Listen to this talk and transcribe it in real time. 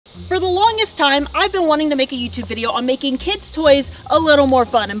For the longest time, I've been wanting to make a YouTube video on making kids' toys a little more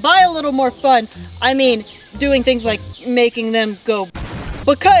fun. And by a little more fun, I mean doing things like making them go.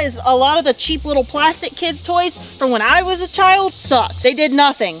 Because a lot of the cheap little plastic kids' toys from when I was a child sucked. They did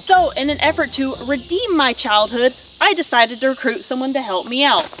nothing. So in an effort to redeem my childhood, I decided to recruit someone to help me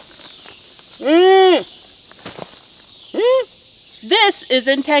out. This is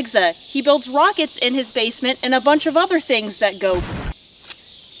Integza. He builds rockets in his basement and a bunch of other things that go.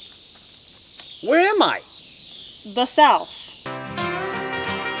 Where am I? The South.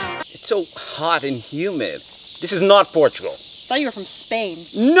 It's so hot and humid. This is not Portugal. I thought you were from Spain.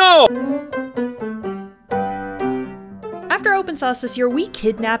 No! After open source this year, we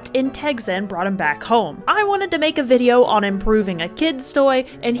kidnapped Integza and brought him back home. I wanted to make a video on improving a kid's toy,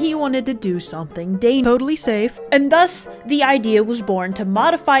 and he wanted to do something totally safe. And thus, the idea was born to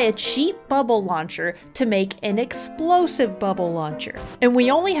modify a cheap bubble launcher to make an explosive bubble launcher. And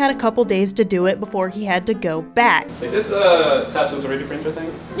we only had a couple days to do it before he had to go back. Is this the tattoo 3D printer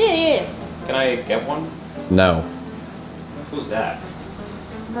thing? Yeah. Can I get one? No. Who's that?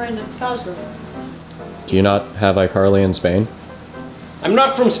 Brandon Cosgrove. Do you not have iCarly in Spain? I'm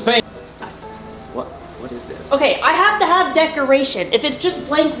not from Spain! What is this? Okay, I have to have decoration. If it's just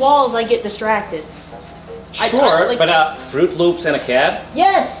blank walls, I get distracted. Sure, like, but Fruit Loops and a cat?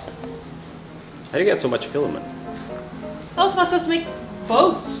 Yes! How do you get so much filament? How else am I supposed to make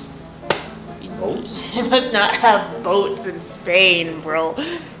boats? Boats? They must not have boats in Spain, bro.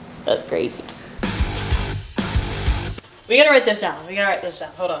 That's crazy. We gotta write this down.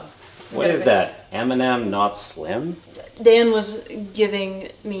 Hold on. What is that? M&M not slim? Dan was giving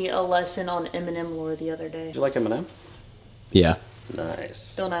me a lesson on M&M lore the other day. Do you like M&M? Yeah.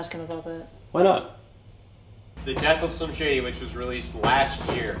 Nice. Don't ask him about that. Why not? The Death of Slim Shady, which was released last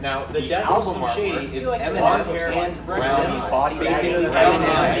year. Now, the Death of Slim Shady is like Eminem and Brownie's body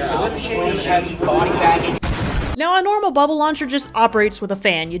bag. Slim Shady has body bag. Now, a normal bubble launcher just operates with a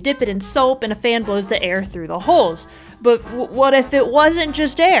fan. You dip it in soap and a fan blows the air through the holes. But what if it wasn't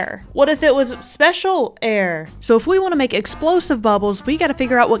just air? What if it was special air? So if we want to make explosive bubbles, we gotta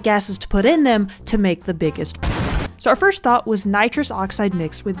figure out what gases to put in them to make the biggest. So our first thought was nitrous oxide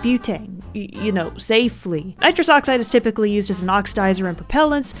mixed with butane, you know, safely. Nitrous oxide is typically used as an oxidizer and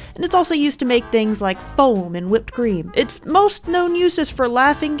propellants, and it's also used to make things like foam and whipped cream. Its most known use is for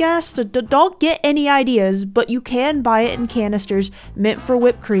laughing gas, so don't get any ideas, but you can buy it in canisters meant for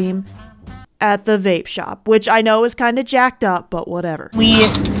whipped cream at the vape shop, which I know is kind of jacked up, but whatever. We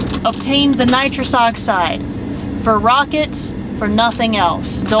obtained the nitrous oxide for rockets, for nothing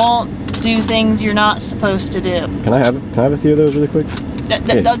else. Don't do things you're not supposed to do. Can I have a few of those really quick?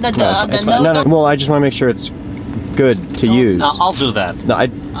 No. Well, I just want to make sure it's good to use. No, I'll do that. No,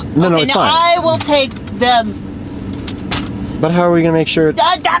 no, it's fine. I will take them. But how are we gonna make sure?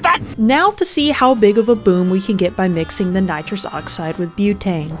 Now to see how big of a boom we can get by mixing the nitrous oxide with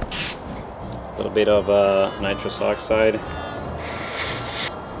butane. A little bit of nitrous oxide.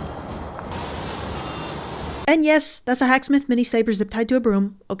 And yes, that's a Hacksmith mini saber zip tied to a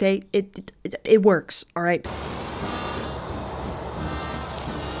broom. Okay, it works. All right.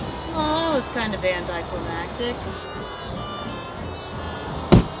 Oh, that was kind of anticlimactic.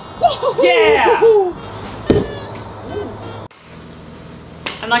 Yeah!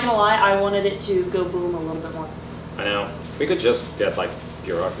 I'm not gonna lie, I wanted it to go boom a little bit more. I know. We could just get like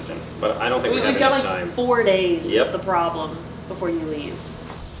pure oxygen, but I don't think we have We've got enough like time. 4 days Yep. is the problem before you leave.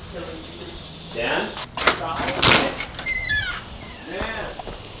 Dan?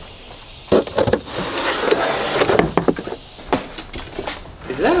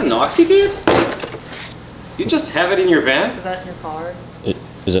 Is that an oxy kit? You just have it in your van? Is that in your car?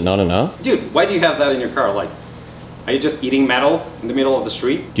 Is it not enough? Dude, why do you have that in your car? Like, are you just eating metal in the middle of the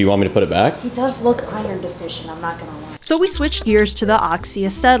street? Do you want me to put it back? He does look iron deficient, I'm not gonna lie. So we switched gears to the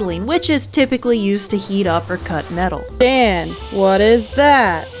oxyacetylene, which is typically used to heat up or cut metal. Dan, what is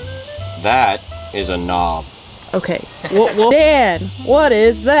that? That is a knob. Okay. Dan, what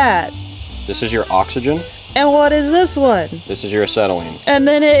is that? This is your oxygen. And what is this one? This is your acetylene. And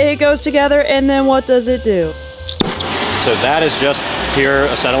then it goes together, and then what does it do? So that is just pure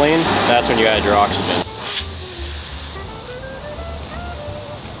acetylene. That's when you add your oxygen.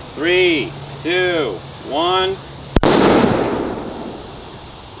 3, 2, 1.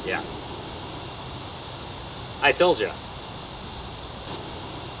 Yeah. I told you.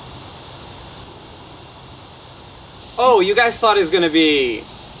 Oh, you guys thought it was gonna be...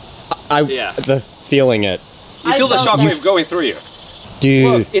 Yeah. The feeling it. You feel the shockwave going through you.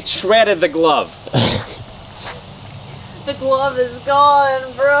 Dude. Look, it shredded the glove. The glove is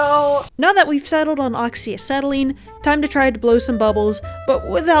gone, bro. Now that we've settled on oxyacetylene, time to try to blow some bubbles, but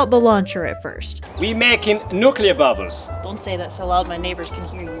without the launcher at first. We making nuclear bubbles. Don't say that so loud my neighbors can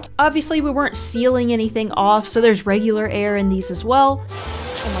hear you. Obviously, we weren't sealing anything off, so there's regular air in these as well.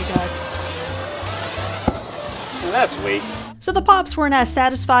 Oh my god. Well, that's weak. So the pops weren't as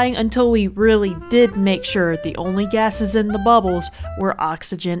satisfying until we really did make sure the only gases in the bubbles were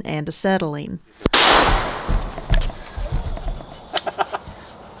oxygen and acetylene.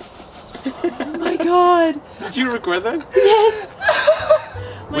 Oh my god. Did you record that? Yes.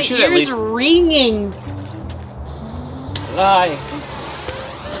 My We should ears at least ringing. Lie.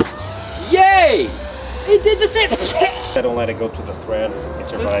 Yay! It did the thing. I don't let it go to the thread. It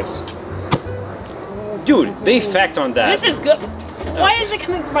survives. Dude, they fact on that. This is good. Why is it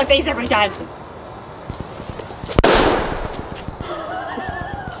coming from my face every time?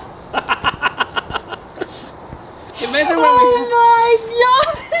 Imagine when Oh my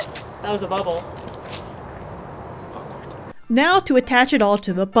gosh! That was a bubble. Now to attach it all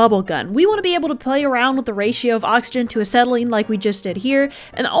to the bubble gun. We want to be able to play around with the ratio of oxygen to acetylene like we just did here,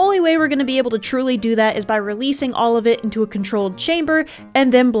 and the only way we're going to be able to truly do that is by releasing all of it into a controlled chamber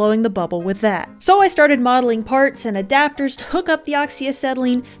and then blowing the bubble with that. So I started modeling parts and adapters to hook up the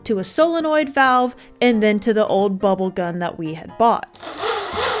oxyacetylene to a solenoid valve and then to the old bubble gun that we had bought.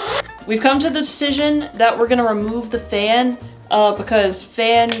 We've come to the decision that we're going to remove the fan because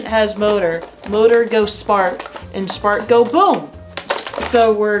fan has motor. Motor goes spark, and spark go boom.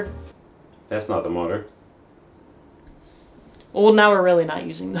 So we're... That's not the motor. Well, now we're really not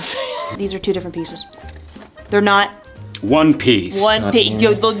using the fan. These are two different pieces. They're not One piece. one piece.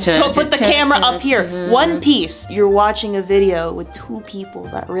 Yo, put the camera up here. One piece. You're watching a video with two people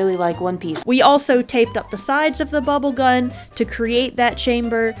that really like One Piece. We also taped up the sides of the bubble gun to create that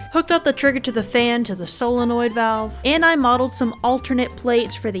chamber, hooked up the trigger to the fan to the solenoid valve, and I modeled some alternate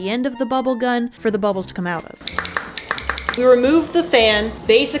plates for the end of the bubble gun for the bubbles to come out of. We removed the fan,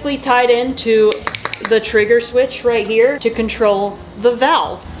 basically tied into the trigger switch right here to control the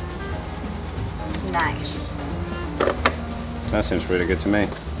valve. Nice. That seems pretty good to me.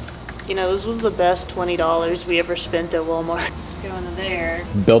 You know, this was the best $20 we ever spent at Walmart. Go into there.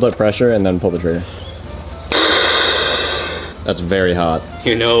 Build up pressure and then pull the trigger. That's very hot.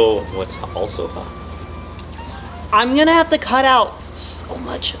 You know what's also hot? I'm gonna have to cut out so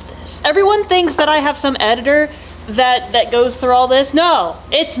much of this. Everyone thinks that I have some editor that goes through all this. No,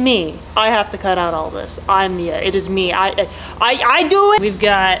 it's me. I have to cut out all this. It is me. I do it. We've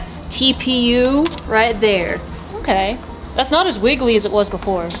got TPU right there. Okay. That's not as wiggly as it was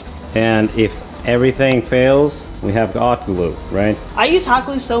before. And if everything fails, we have hot glue, right? I used hot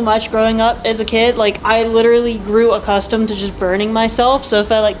glue so much growing up as a kid, like I literally grew accustomed to just burning myself. So if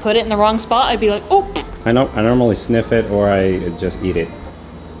I like put it in the wrong spot, I'd be like, oh. I normally sniff it or I just eat it.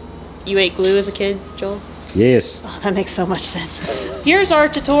 You ate glue as a kid, Joel? Yes. Oh, that makes so much sense. Here's our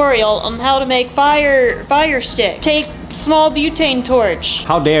tutorial on how to make fire stick. Take small butane torch.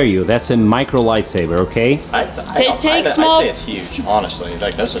 How dare you? That's a micro lightsaber, okay? I'd say it's huge, honestly.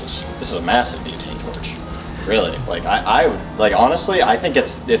 Like this is a massive butane torch. Really, like I would like honestly, I think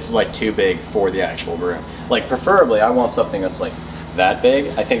it's like too big for the actual room. Like preferably, I want something that's like that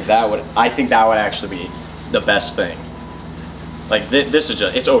big. I think that would actually be the best thing. Like this is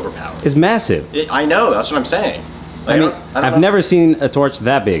just, it's overpowered. It's massive. I know, that's what I'm saying. Like, I mean, I've never seen a torch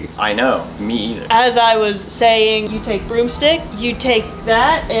that big. I know, me either. As I was saying, you take broomstick, you take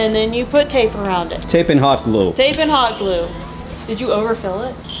that, and then you put tape around it. Tape and hot glue. Tape and hot glue. Did you overfill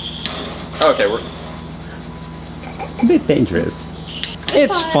it? Okay, we're... A bit dangerous.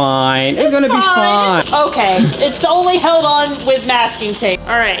 It's fine. It's gonna be fine. Okay, it's only held on with masking tape.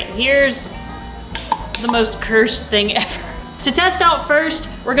 All right, here's the most cursed thing ever. To test out first,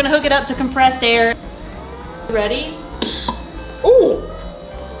 we're gonna hook it up to compressed air. Ready? Ooh!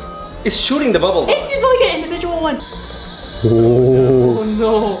 It's shooting the bubbles out. It's like an individual one. Oh. Oh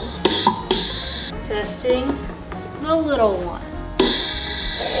no. Testing the little one.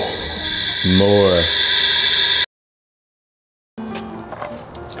 More.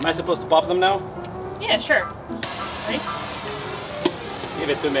 Am I supposed to pop them now? Yeah, sure. Ready? Give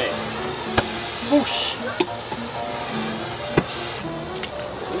it to me. Whoosh.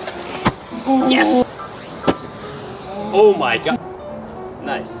 Yes! Oh my god.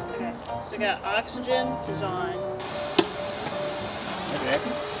 Nice. Okay, so we got oxygen is on. Okay.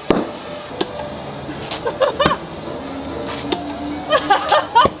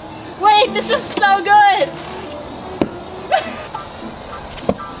 Wait, this is so good!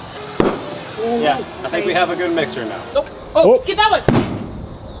 Yeah, I think we have a good mixture now. Oh, get that one!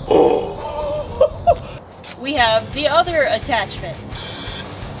 we have the other attachment.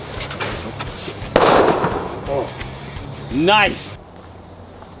 Oh, nice.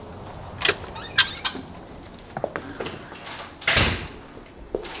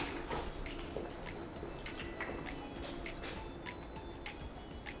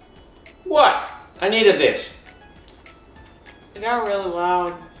 What? I needed this. It got really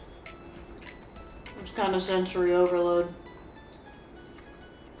loud. It's kind of sensory overload.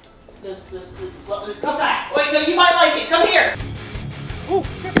 This, come back! Wait, no, you might like it, come here! Ooh,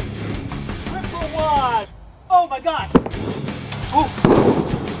 triple one! Oh my gosh! Ooh.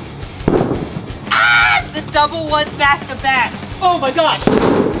 Ah! The double ones back to back! Oh my gosh!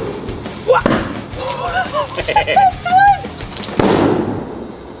 What?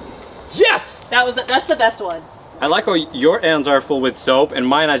 Yes! That's the best one. I like how your ends are full with soap and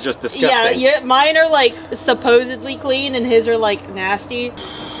mine are just disgusting. Yeah, mine are like supposedly clean and his are like nasty.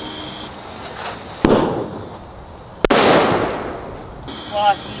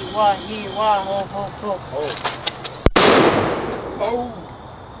 Oh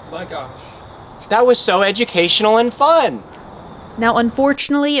my gosh. That was so educational and fun. Now,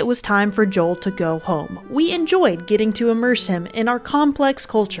 unfortunately, it was time for Joel to go home. We enjoyed getting to immerse him in our complex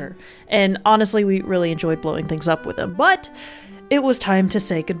culture, and honestly, we really enjoyed blowing things up with him, but it was time to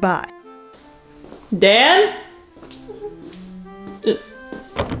say goodbye. Dan?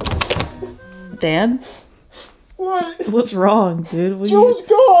 Dan? What? What's wrong, dude? Joel's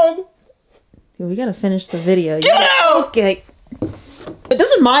gone. Dude, we gotta finish the video. Get out! Okay. But this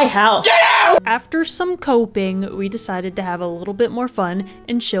is my house. Get out! After some coping, we decided to have a little bit more fun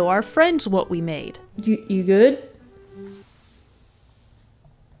and show our friends what we made. You good?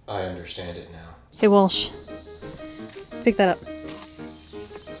 I understand it now. Hey Walsh, pick that up.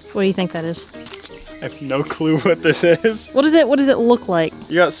 What do you think that is? I have no clue what this is. What does it look like?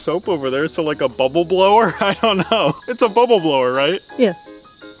 You got soap over there, so like a bubble blower? I don't know. It's a bubble blower, right? Yeah.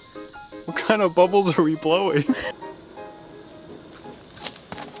 What kind of bubbles are we blowing?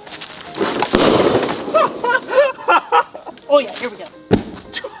 Oh yeah, here we go.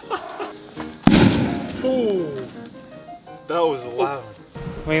 Ooh, that was loud.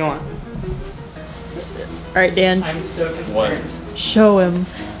 What do you want? Alright, Dan. I'm so concerned. Show him.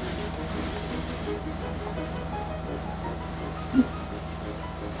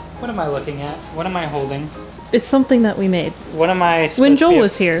 What am I looking at? What am I holding? It's something that we made. What am I supposed When to Joel be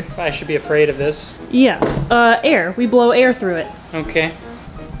was here. I should be afraid of this. Yeah. Air. We blow air through it. Okay.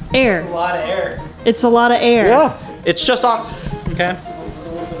 Air. A lot of air. It's a lot of air. Yeah. It's just oxygen. Okay.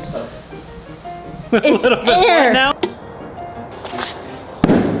 It's a little bit air. more now.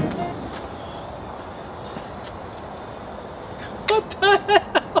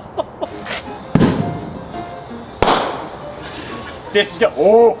 This is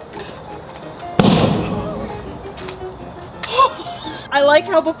oh. I like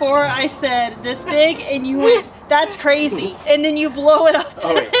how before I said this big and you went, that's crazy. And then you blow it up to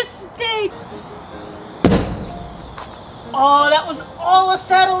this big. Oh, that was all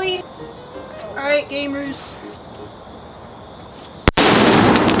acetylene. All right, gamers.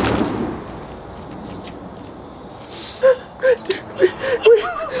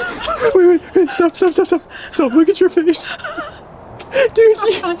 Wait, stop. Look at your face. Dude,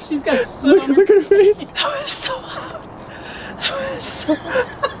 Oh God, she's got so look at her face. That was so loud. That was so loud.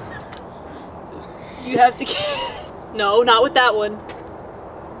 You have to get... No, not with that one.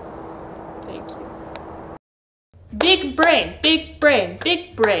 Thank you. Big brain, big brain,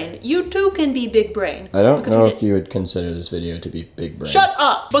 big brain. You too can be big brain. I don't Because know we if you would consider this video to be big brain. Shut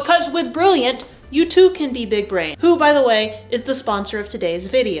up! Because with Brilliant, you too can be Big Brain, who, by the way, is the sponsor of today's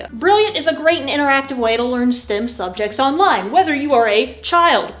video. Brilliant is a great and interactive way to learn STEM subjects online, whether you are a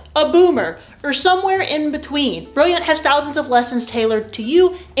child, a boomer, or somewhere in between. Brilliant has thousands of lessons tailored to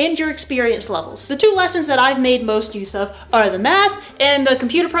you and your experience levels. The two lessons that I've made most use of are the math and the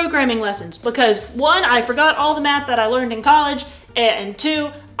computer programming lessons, because one, I forgot all the math that I learned in college, and two,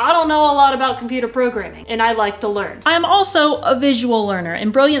 I don't know a lot about computer programming, and I like to learn. I am also a visual learner,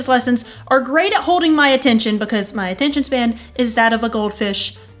 and Brilliant's lessons are great at holding my attention because my attention span is that of a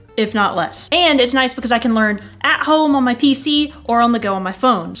goldfish, if not less. And it's nice because I can learn at home on my PC or on the go on my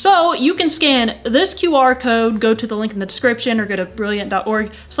phone. So you can scan this QR code, go to the link in the description, or go to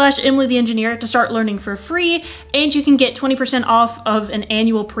brilliant.org/EmilyTheEngineer to start learning for free, and you can get 20% off of an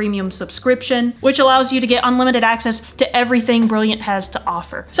annual premium subscription, which allows you to get unlimited access to everything Brilliant has to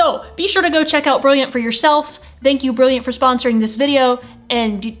offer. So be sure to go check out Brilliant for yourselves. Thank you, Brilliant, for sponsoring this video,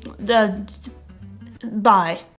 and bye.